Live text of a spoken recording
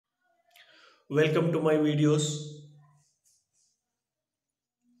Welcome to my videos.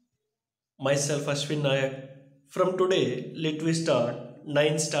 Myself Ashwin Nayak. From today, let we start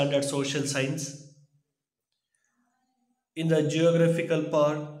 9th standard social science. In the geographical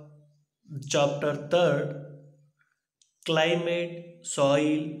part, chapter 3rd, climate,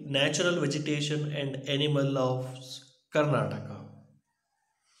 soil, natural vegetation and animal of Karnataka.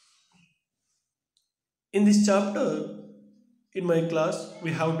 In this chapter, in my class, we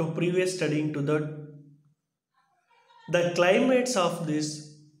have to previous studying to the climates of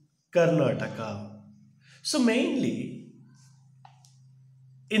this Karnataka. So mainly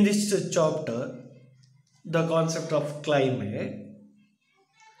in this chapter, the concept of climate.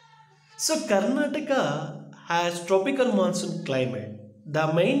 So Karnataka has tropical monsoon climate.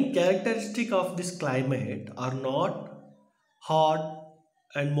 The main characteristic of this climate are not hot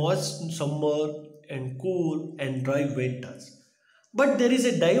and moist summer and cool and dry winters. But there is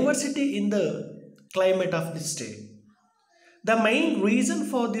a diversity in the climate of this state. The main reason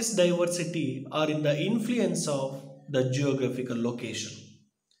for this diversity are in the influence of the geographical location,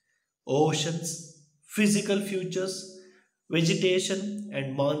 oceans, physical features, vegetation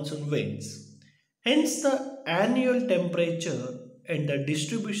and monsoon winds. Hence the annual temperature and the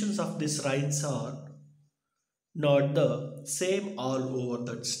distributions of these rains are not the same all over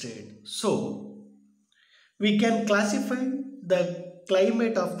that state. So we can classify the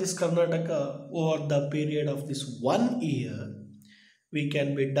climate of this Karnataka over the period of this 1 year. We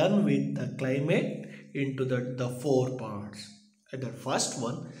can be done with the climate into the four parts. And the first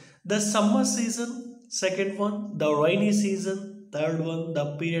one, the summer season. Second one, the rainy season. Third one,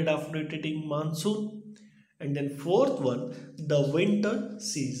 the period of rotating monsoon. And then fourth one, the winter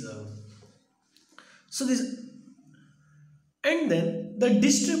season. So this, and then the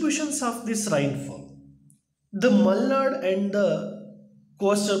distributions of this rainfall. The Malnad and the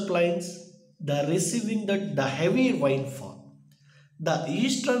coastal plains, the receiving the heavy rainfall. The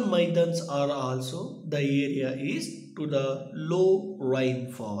eastern Maidans are also the area is to the low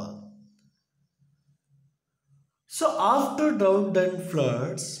rainfall. So after drought and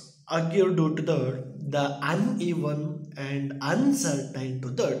floods occur due to the uneven and uncertain to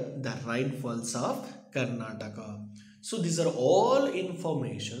the rainfalls of Karnataka. So these are all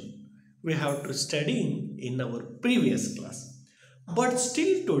information we have to study in our previous class. But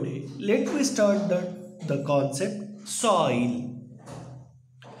still today, let me start the concept soil.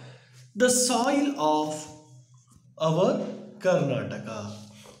 The soil of our Karnataka.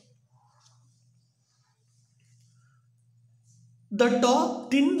 The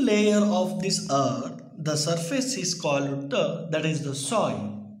top thin layer of this earth, the surface is called that is the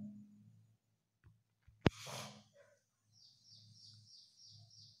soil.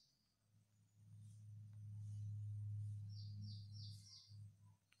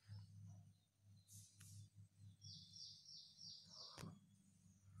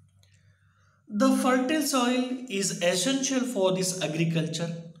 The fertile soil is essential for this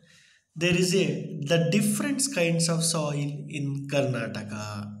agriculture. There is the different kinds of soil in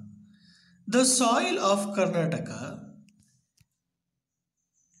Karnataka. The soil of Karnataka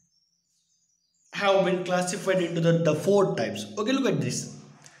have been classified into the four types. Okay, look at this.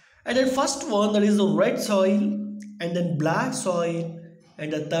 And then first one, that is the red soil, and then black soil,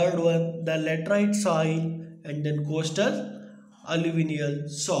 and the third one, the laterite soil, and then coastal alluvial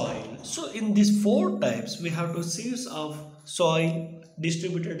soil. So in these four types, we have two series of soil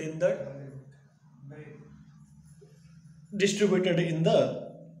distributed in the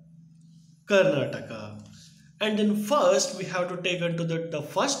Karnataka. And then first we have to take into the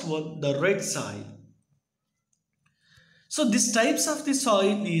first one, the red soil. So these types of the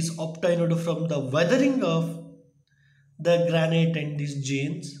soil is obtained from the weathering of the granite and these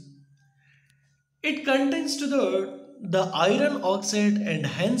genes. It contains to the iron oxide and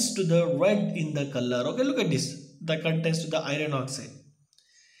hence to the red in the color. Okay, look at this. The contains to the iron oxide.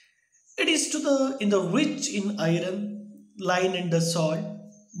 It is to the in the rich in iron line in the soil,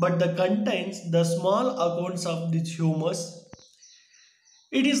 but the contains the small amounts of this humus.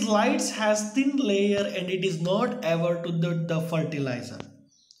 It is light has thin layer and it is not ever to the fertilizer.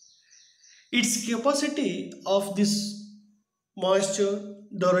 Its capacity of this moisture,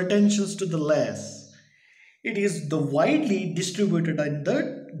 the retentions to the less. It is the widely distributed in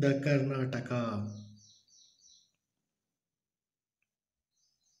the Karnataka.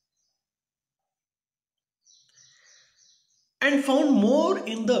 And found more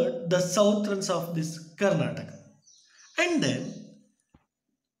in the southerns of this Karnataka. And then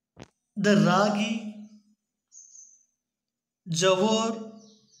the ragi, jawar,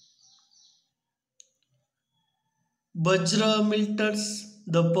 bajra milters,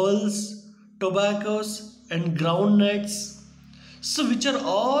 the pearls, tobaccos, and groundnuts, so which are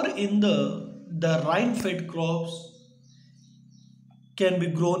all in the rain-fed crops can be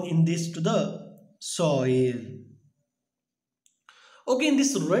grown in this to the soil. Okay, in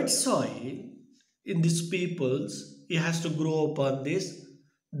this red soil, in these peoples, he has to grow upon this.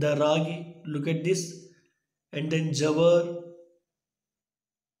 The ragi, look at this, and then jawar,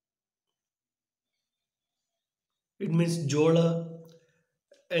 it means jola,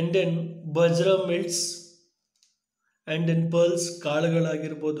 and then bajra melts, and then pearls,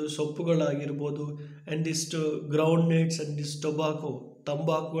 ಕಾಳುಗಳಾಗಿರ್ಬೋದು ಸೊಪ್ಪುಗಳಾಗಿರ್ಬೋದು ಅಂದಿಷ್ಟು ground nuts ಅಂದಿಷ್ಟು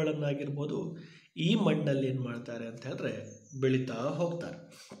ತಂಬಾಕುಗಳನ್ನಾಗಿರ್ಬೋದು ಈ ಮಣ್ಣಲ್ಲಿ ಏನು ಮಾಡ್ತಾರೆ ಅಂತ ಹೇಳಿದ್ರೆ ಬೆಳೀತಾ ಹೋಗ್ತಾರೆ.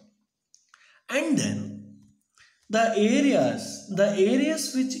 And then the areas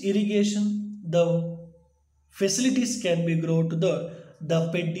which irrigation the facilities can be grown to the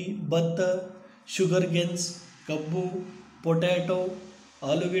paddy, bhatta, sugar canes, kabbu, potato,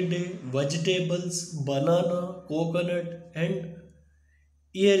 alugade, vegetables, banana, coconut and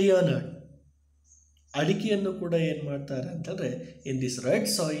area nut. ಅಡಿಕೆಯನ್ನು ಕೂಡ ಏನು ಮಾಡ್ತಾರೆ ಅಂತಂದರೆ in this red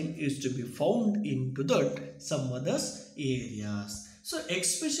soil is to be found in to that some others areas. So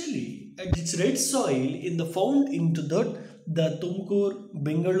especially at this red soil in the found into the Tumkur,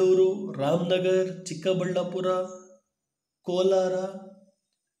 Bengaluru, Ramnagar, Chikkaballapura, Kolara,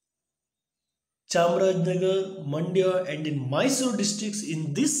 Chamarajanagar, Mandya and in Mysore districts in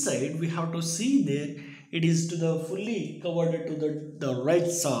this side we have to see there it is to the fully covered to the red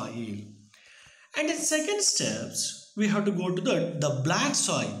soil. And in second steps we have to go to the black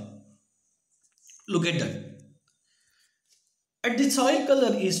soil. Look at that. And the soil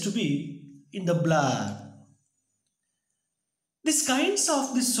color is to be in the black. These kinds of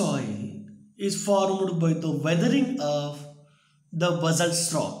the soil is formed by the weathering of the basalt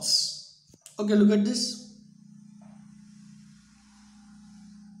rocks. Okay, look at this.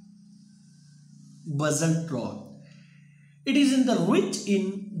 Basalt rock. It is in the rich in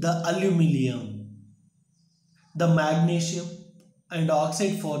the aluminium, the magnesium and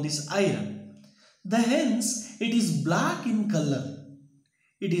oxide for this iron. Hence it is black in color.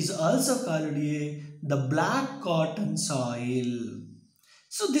 It is also called the black cotton soil.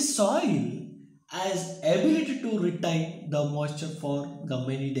 So this soil has ability to retain the moisture for the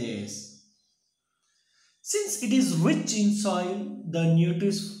many days. Since it is rich in soil, the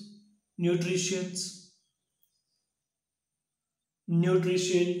nutrient,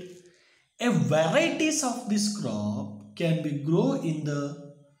 a varieties of this crop can be grow in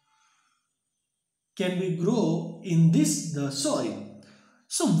this the soil.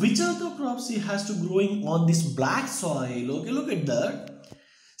 So which are the crops he has to growing on this black soil? Okay, look at that.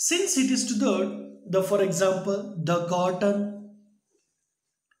 Since it is to the for example the cotton,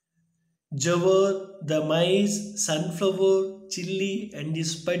 jawar, the maize, sunflower, chili and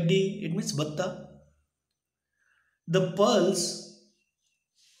this paddy, it means bhatta, the pearls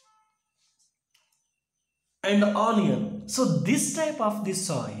and onion. So this type of this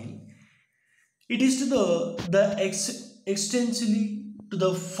soil, it is to extensively to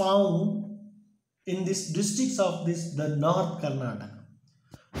the found in these districts of the North Karnataka.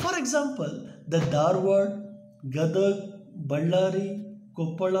 For example, the Dharwad, Gadag, Ballari,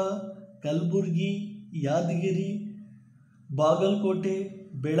 Koppala, Kalburgi, Yadgiri, Bagalkote,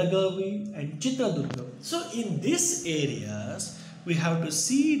 Belagavi and Chitradurga. So in these areas we have to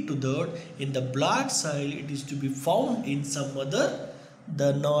see to that in the black soil it is to be found in some other the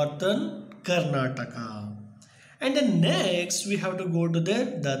northern Karnataka. And then next we have to go to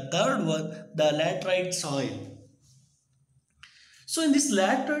the third one, the laterite soil. So in this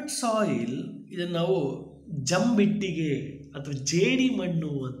laterite soil ಇದನ್ನು ನಾವು ಜಂಬಿಟ್ಟಿಗೆ ಅಥವಾ ಜೇಡಿ ಮಣ್ಣು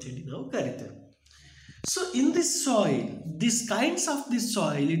ಅಂತ ಹೇಳಿ ನಾವು ಕರೀತೇವೆ. So in this soil, these kinds of this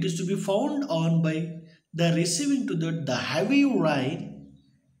soil it is to be found on by the receiving to the heavy rain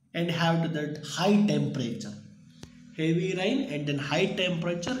and have to that high temperature. Heavy rain and then high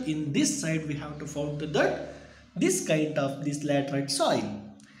temperature. In this side we have to found to that this kind of this laterite soil.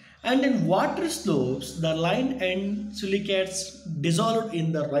 And in water slopes, the lime and silicates dissolved in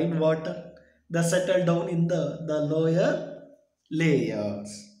the rainwater, they settle down in the lower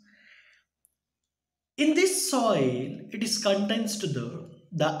layers. In this soil, it is contains to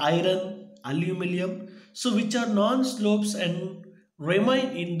the iron, aluminium, so which are non-slopes and remain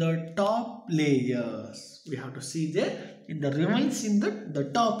in the top layers. We have to see there in the remains in the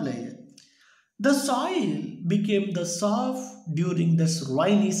top layer. The soil became the soft during this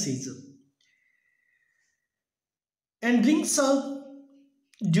rainy season and drinks up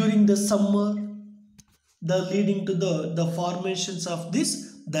during the summer, the leading to the formations of this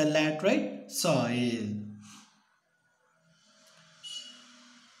the laterite soil.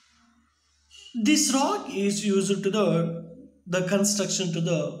 This rock is used to the construction to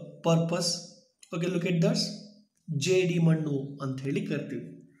the purpose. Okay, look at this. JD Mannu ಅಂತ ಹೇಳಿ ಕರಿತೀವಿ.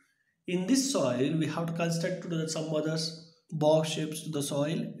 In this soil, we have to construct to some others box shapes to the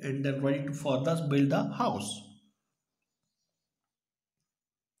soil and then ready to for us build the house.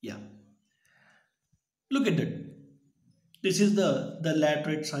 Yeah, look at that. This is the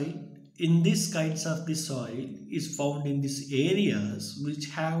laterite soil. In these kinds of the soil is found in these areas which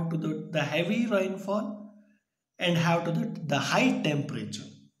have to the heavy rainfall and have to the high temperature.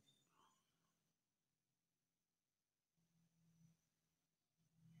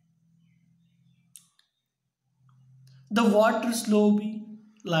 The water slowly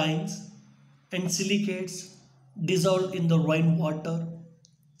lines and silicates dissolve in the rainwater,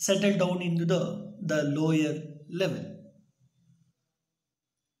 settle down into the lower level.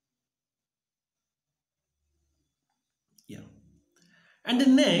 Yeah. And the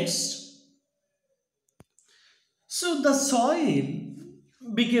next, so the soil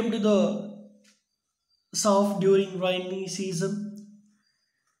became to the soft during rainy season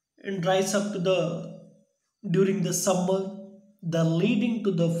and dries up to the during the summer, the leading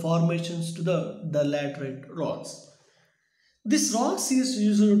to the formations to the laterite rocks. This rocks is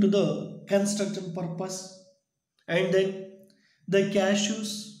used to the construction purpose, and then the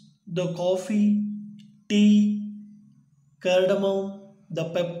cashews, the coffee, tea, cardamom, the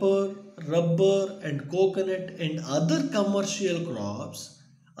pepper, rubber and coconut and other commercial crops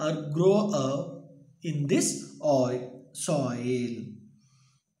are grow up in this oil soil.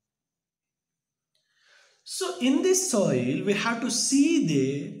 So in this soil, we have to see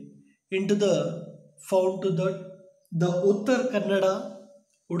there into the found to the Uttar Kannada,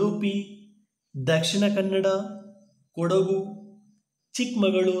 Udupi, Dakshina Kannada, Kodagu,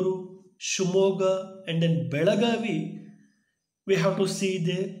 Chikmagaluru, Shumoga, and then Belagavi. We have to see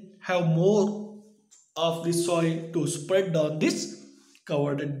there have more of the soil to spread on this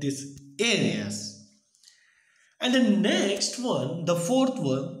covered in these areas. And the next one, the fourth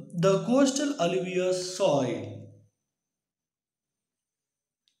one, the coastal alluvial soil.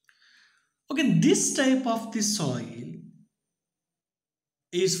 Okay, this type of the soil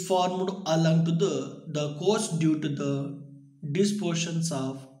is formed along to the coast due to the dispersions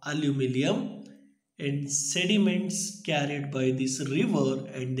of aluminium and sediments carried by this river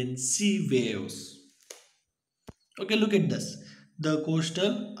and then sea waves. Okay, look at this. The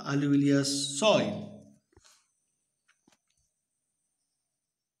coastal alluvial soil.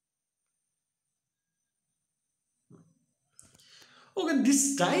 Okay,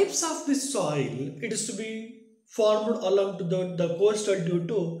 these types of the soil, it is to be formed along to the coastal due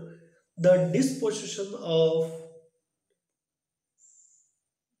to the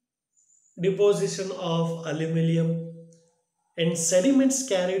deposition of aluminium and sediments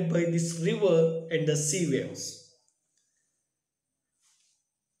carried by this river and the sea waves.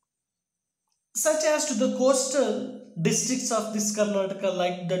 Such as to the coastal districts of this Karnataka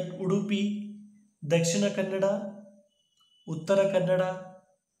like that Udupi, Dakshina Kannada, Uttara Kannada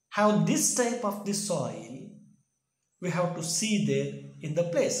have this type of the soil we have to see there in the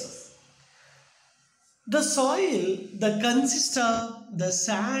places. The soil that consists of the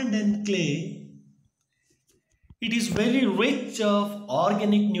sand and clay, it is very rich of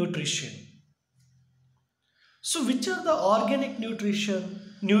organic nutrition. So which are the organic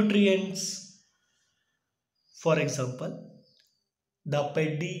nutrients? For example, the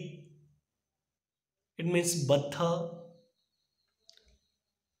paddy, it means batha,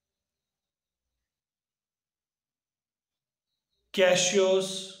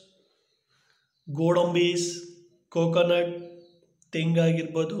 cashews, ಗೋಡಂಬೀಸ್ coconut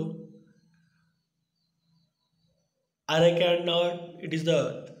ತೆಂಗಾಗಿರ್ಬೋದು ಅರೆಕ್ಯಾನ್ not it is the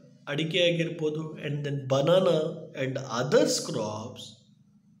ಅಡಿಕೆ ಆಗಿರ್ಬೋದು and then banana and other crops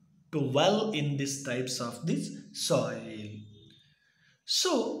to well in these types of this soil.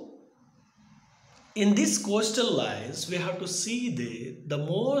 So in these coastal lines we have to see the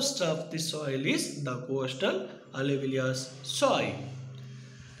most of the soil is the coastal alluvial soil.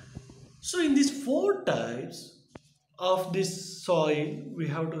 So in these four types of this soil we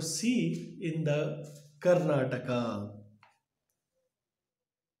have to see in the Karnataka.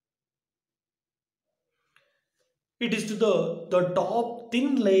 It is to the top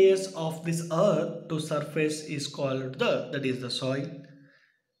thin layers of this earth to surface is called that is the soil.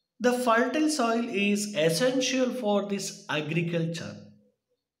 The fertile soil is essential for this agriculture.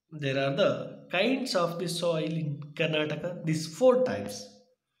 There are the kinds of the soil in Karnataka, these four types.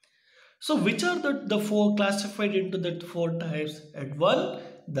 So which are the four classified into the four types? At one,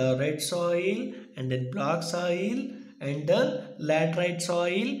 the red soil and then black soil and then laterite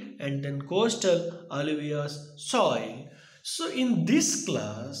soil and then coastal alluvial soil. So in this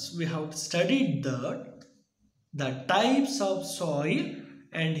class we have studied the types of soil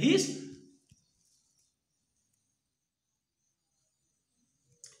and his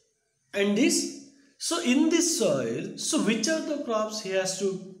and this. So in this soil, so which are the crops he has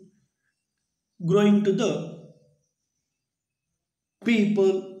to grow into the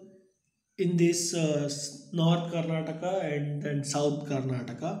people in this North Karnataka and then South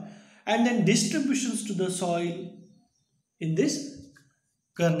Karnataka, and then distributions to the soil in this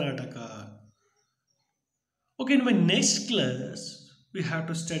Karnataka. Okay, in my next class, we have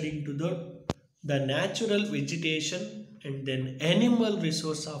to study into the natural vegetation and then animal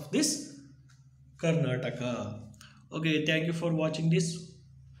resource of this Karnataka. Okay, thank you for watching this.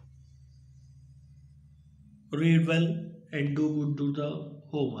 Read well and do good to the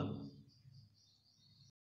homework.